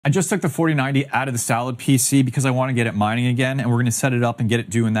I just took the 4090 out of the Salad PC because I want to get it mining again, and we're going to set it up and get it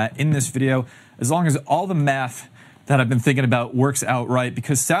doing that in this video, as long as all the math that I've been thinking about works out right,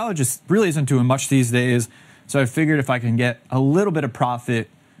 because Salad just really isn't doing much these days. So I figured if I can get a little bit of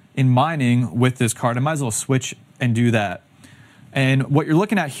profit in mining with this card, I might as well switch and do that. And what you're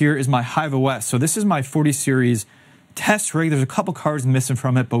looking at here is my Hive OS. So this is my 40 series test rig. There's a couple cards missing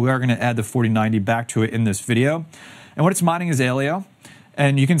from it, but we are going to add the 4090 back to it in this video. And what it's mining is Aleo.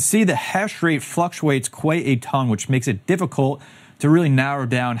 And you can see the hash rate fluctuates quite a ton, which makes it difficult to really narrow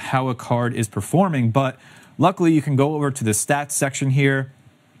down how a card is performing. But luckily, you can go over to the stats section here.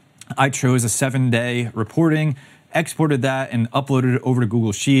 I chose a 7-day reporting, exported that, and uploaded it over to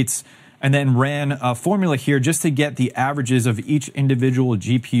Google Sheets, and then ran a formula here just to get the averages of each individual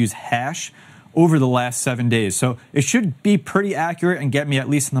GPU's hash over the last 7 days. So it should be pretty accurate and get me at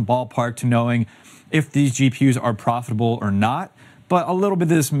least in the ballpark to knowing if these GPUs are profitable or not. But a little bit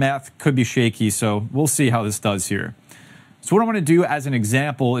of this math could be shaky, so we'll see how this does here. So what I'm going to do as an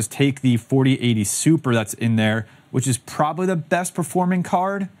example is take the 4080 Super that's in there, which is probably the best performing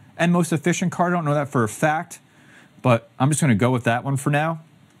card and most efficient card. I don't know that for a fact, but I'm just going to go with that one for now.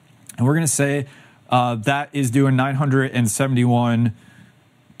 And we're going to say that is doing 971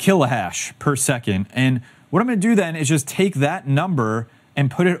 kilohash per second. And what I'm going to do then is just take that number and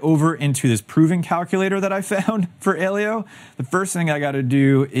put it over into this proving calculator that I found for Aleo. The first thing I got to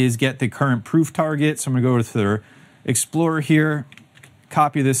do is get the current proof target. So I'm going to go to the Explorer here,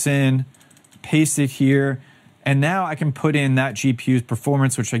 copy this in, paste it here, and now I can put in that GPU's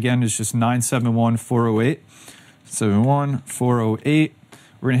performance, which again is just 971,408. 71408.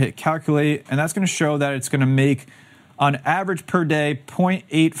 We're going to hit calculate, and that's going to show that it's going to make, on average per day,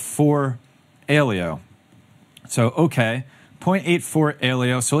 0.84 Aleo. So, okay. 0.84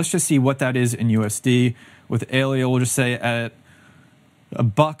 Aleo. So let's just see what that is in USD. With Aleo, we'll just say at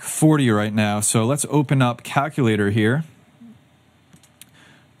 $1.40 right now. So let's open up calculator here.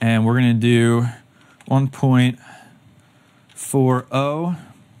 And we're going to do 1.40.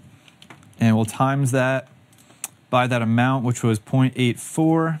 And we'll times that by that amount, which was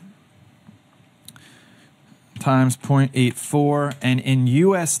 0.84 times 0.84. And in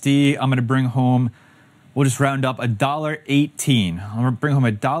USD, I'm going to bring home, we'll just round up $1.18. I'm going to bring home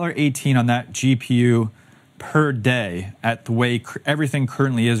 $1.18 on that GPU per day at the way everything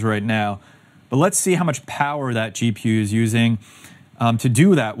currently is right now. But let's see how much power that GPU is using to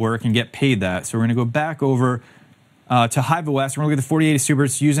do that work and get paid that. So we're going to go back over to Hive OS. We're going to look at the 4080 Super.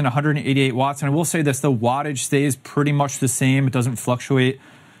 It's using 188 watts. And I will say this, the wattage stays pretty much the same. It doesn't fluctuate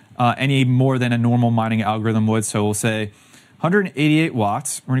any more than a normal mining algorithm would. So we'll say 188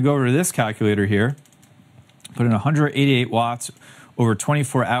 watts. We're going to go over to this calculator here. Put in 188 watts over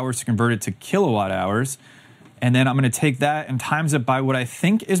 24 hours to convert it to kilowatt hours. And then I'm going to take that and times it by what I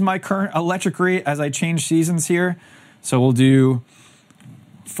think is my current electric rate as I change seasons here. So we'll do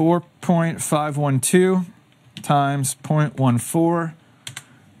 4.512 times 0.14.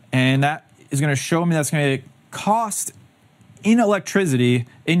 And that is going to show me that's going to cost in electricity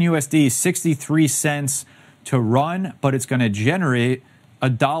in USD 63 cents to run, but it's going to generate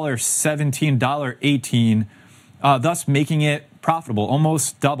 $1.17, $1.18. Thus making it profitable,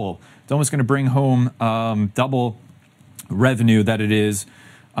 almost double. It's almost going to bring home double revenue that it is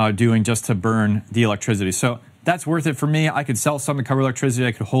doing just to burn the electricity. So that's worth it for me. I could sell some to cover electricity.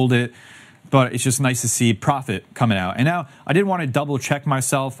 I could hold it, but it's just nice to see profit coming out. And now I did want to double check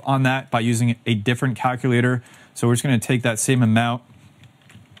myself on that by using a different calculator. So we're just going to take that same amount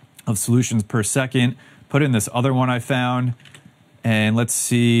of solutions per second, put in this other one I found, and let's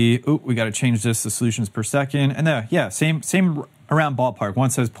see. Oh, we got to change this to solutions per second. And yeah, same around ballpark. One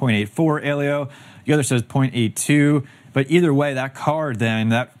says 0.84 Aleo, the other says 0.82. But either way, that card then,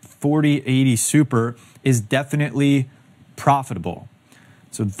 that 4080 Super, is definitely profitable.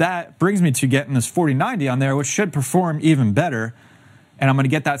 So that brings me to getting this 4090 on there, which should perform even better. And I'm going to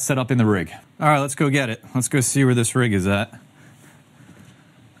get that set up in the rig. All right, let's go get it. Let's go see where this rig is at.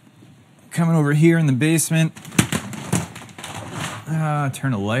 Coming over here in the basement.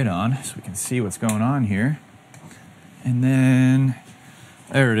 Turn the light on so we can see what's going on here. And then,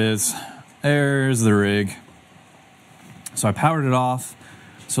 there it is. There's the rig. So I powered it off.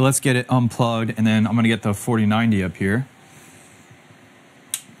 So let's get it unplugged, and then I'm going to get the 4090 up here.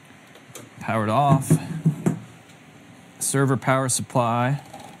 Powered off. Server power supply.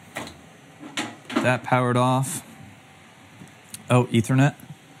 That powered off. Oh, Ethernet.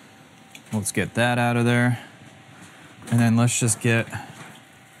 Let's get that out of there. And then let's just get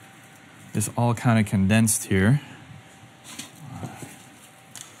this all kind of condensed here.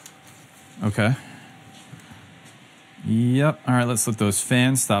 Okay. Yep. All right, let's let those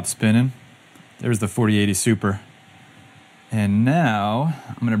fans stop spinning. There's the 4080 Super. And now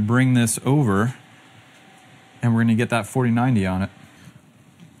I'm going to bring this over and we're going to get that 4090 on it.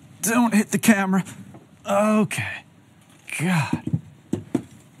 Don't hit the camera. Okay. God.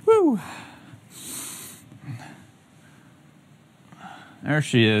 Woo. There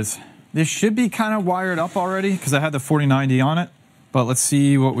she is. This should be kind of wired up already because I had the 4090 on it. But let's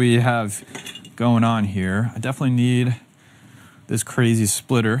see what we have going on here. I definitely need this crazy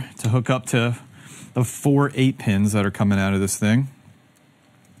splitter to hook up to the 4 8-pins that are coming out of this thing.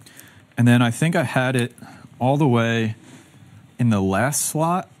 And then I think I had it all the way in the last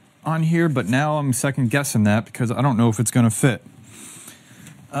slot on here, but now I'm second guessing that because I don't know if it's going to fit.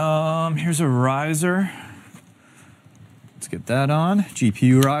 Here's a riser. Let's get that on.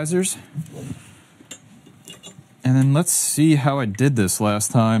 GPU risers. And then let's see how I did this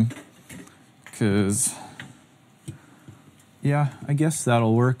last time. Because, yeah, I guess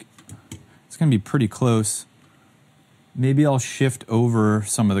that'll work. It's going to be pretty close. Maybe I'll shift over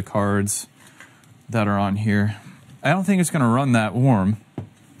some of the cards that are on here. I don't think it's going to run that warm.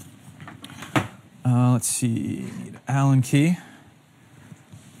 Let's see. Need an Allen key.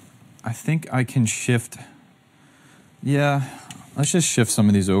 I think I can shift. Yeah, let's just shift some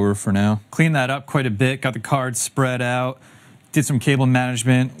of these over for now. Clean that up quite a bit. Got the cards spread out. Did some cable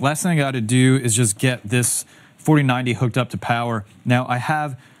management. Last thing I got to do is just get this 4090 hooked up to power. Now I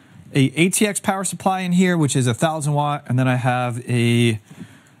have a RTX power supply in here, which is 1,000 watt, and then I have a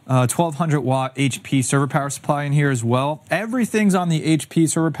 1,200 watt HP server power supply in here as well. Everything's on the HP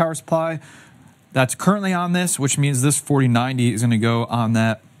server power supply that's currently on this, which means this 4090 is going to go on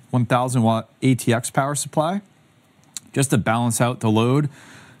that 1,000 watt RTX power supply, just to balance out the load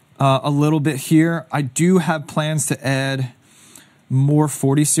a little bit here. I do have plans to add more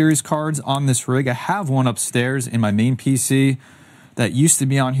 40 series cards on this rig. I have one upstairs in my main PC that used to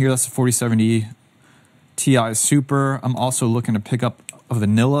be on here. That's the 4070 Ti Super. I'm also looking to pick up a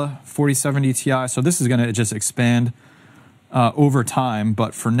vanilla 4070 Ti. So this is going to just expand over time.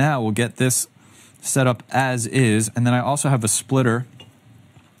 But for now, we'll get this set up as is. And then I also have a splitter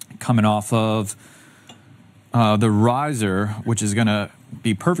coming off of the riser, which is going to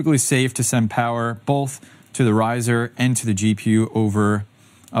be perfectly safe to send power both to the riser and to the GPU over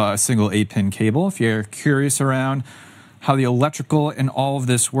a single 8-pin cable. If you're curious around how the electrical and all of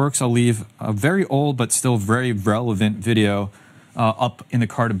this works, I'll leave a very old but still very relevant video up in the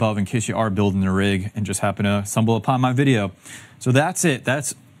card above in case you are building a rig and just happen to stumble upon my video. So that's it.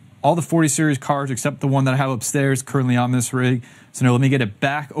 That's all the 40 series cards except the one that I have upstairs currently on this rig. So now let me get it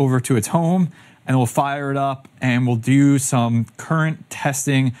back over to its home and we'll fire it up and we'll do some current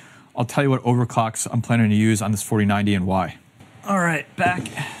testing. I'll tell you what overclocks I'm planning to use on this 4090 and why. All right, back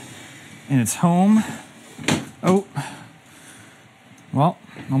in its home. Oh, well,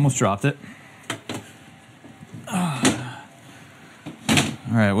 almost dropped it. All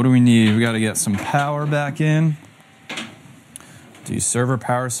right, what do we need? We got to get some power back in. Do server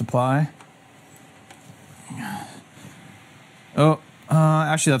power supply. Oh,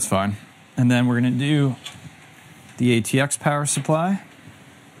 actually that's fine. And then we're going to do the RTX power supply.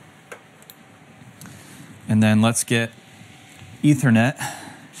 And then let's get Ethernet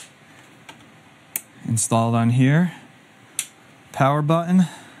installed on here. Power button.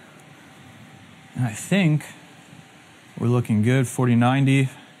 And I think we're looking good. 4090.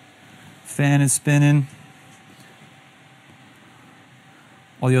 Fan is spinning.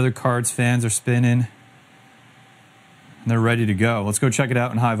 All the other cards, fans are spinning. And they're ready to go. Let's go check it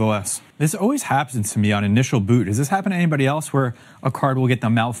out in Hive OS. This always happens to me on initial boot. Does this happen to anybody else where a card will get the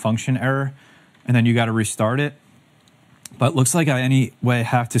malfunction error and then you got to restart it? But it looks like I anyway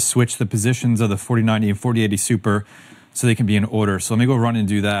have to switch the positions of the 4090 and 4080 Super so they can be in order. So let me go run and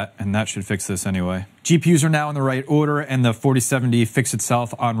do that, and that should fix this anyway. GPUs are now in the right order, and the 4070 fixed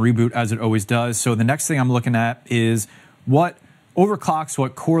itself on reboot as it always does. So the next thing I'm looking at is what overclocks,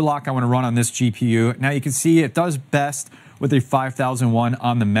 what core lock I want to run on this GPU. Now you can see it does best with a 5001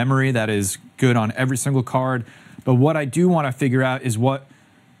 on the memory. That is good on every single card. But what I do want to figure out is what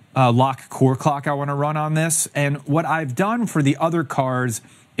lock core clock I want to run on this. And what I've done for the other cards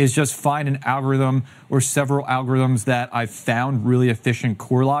is just find an algorithm or several algorithms that I've found really efficient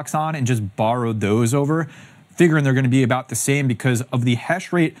core locks on and just borrowed those over, figuring they're going to be about the same because of the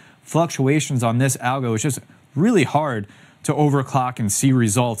hash rate fluctuations on this algo. It's just really hard to overclock and see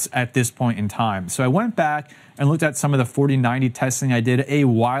results at this point in time. So I went back and looked at some of the 4090 testing I did a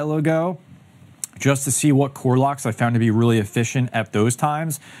while ago just to see what core locks I found to be really efficient at those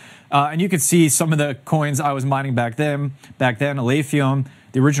times. And you can see some of the coins I was mining back then, Alefium,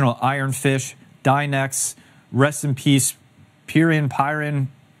 the original Ironfish, Dynex, rest in peace, Pyrin,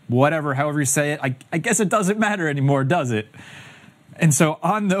 whatever, however you say it. I guess it doesn't matter anymore, does it? And so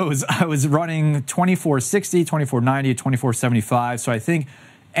on those, I was running 2460, 2490, 2475. So I think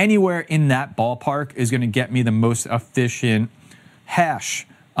anywhere in that ballpark is going to get me the most efficient hash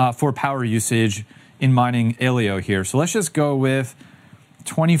for power usage in mining Aleo here. So let's just go with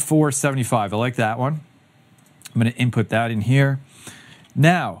 2475. I like that one. I'm going to input that in here.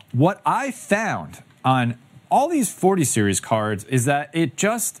 Now, what I found on all these 40 series cards is that it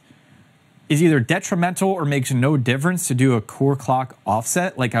just is either detrimental or makes no difference to do a core clock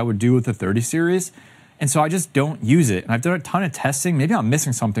offset like I would do with the 30 series. And so I just don't use it. And I've done a ton of testing. Maybe I'm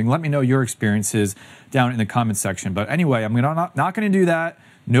missing something. Let me know your experiences down in the comment section. But anyway, I'm not going to do that.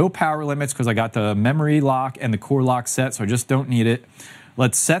 No power limits because I got the memory lock and the core lock set, so I just don't need it.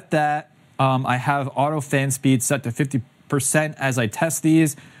 Let's set that. I have auto fan speed set to 50% as I test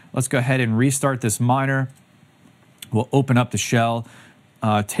these. Let's go ahead and restart this miner. We'll open up the shell.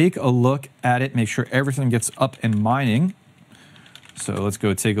 Take a look at it, make sure everything gets up and mining. So let's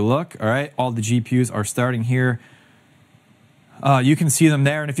go take a look. All right, all the GPUs are starting here. You can see them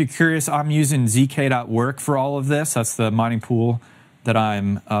there. And if you're curious, I'm using zk.work for all of this. That's the mining pool that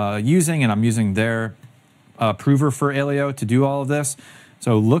I'm using, and I'm using their prover for Aleo to do all of this.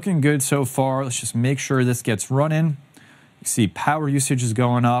 So looking good so far. Let's just make sure this gets running. You see power usage is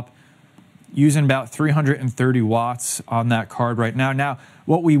going up. Using about 330 watts on that card right now. Now,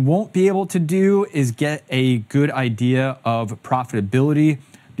 what we won't be able to do is get a good idea of profitability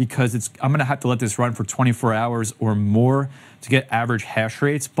because I'm gonna have to let this run for 24 hours or more to get average hash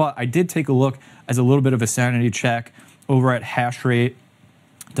rates. But I did take a look as a little bit of a sanity check over at hashrate.no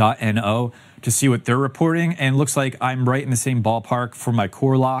to see what they're reporting. And it looks like I'm right in the same ballpark for my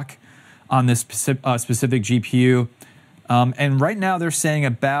core lock on this specific GPU. And right now they're saying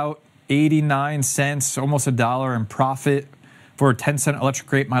about 89 cents, almost $1 in profit for a 10-cent electric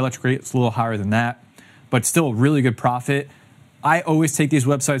rate. My electric rate is a little higher than that, but still really good profit. I always take these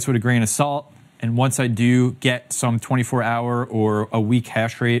websites with a grain of salt, and once I do get some 24-hour or a week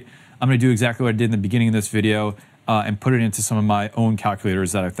hash rate, I'm going to do exactly what I did in the beginning of this video and put it into some of my own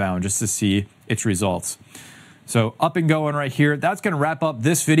calculators that I found just to see its results. So up and going right here. That's going to wrap up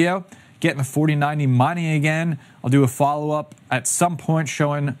this video. Getting the 4090 mining again. I'll do a follow-up at some point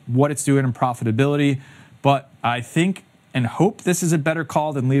showing what it's doing in profitability. But I think and hope this is a better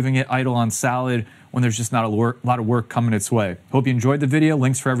call than leaving it idle on salad when there's just not a lot of work coming its way. Hope you enjoyed the video.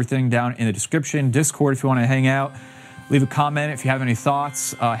 Links for everything down in the description. Discord if you want to hang out. Leave a comment if you have any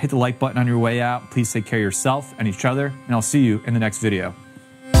thoughts. Hit the like button on your way out. Please take care of yourself and each other. And I'll see you in the next video.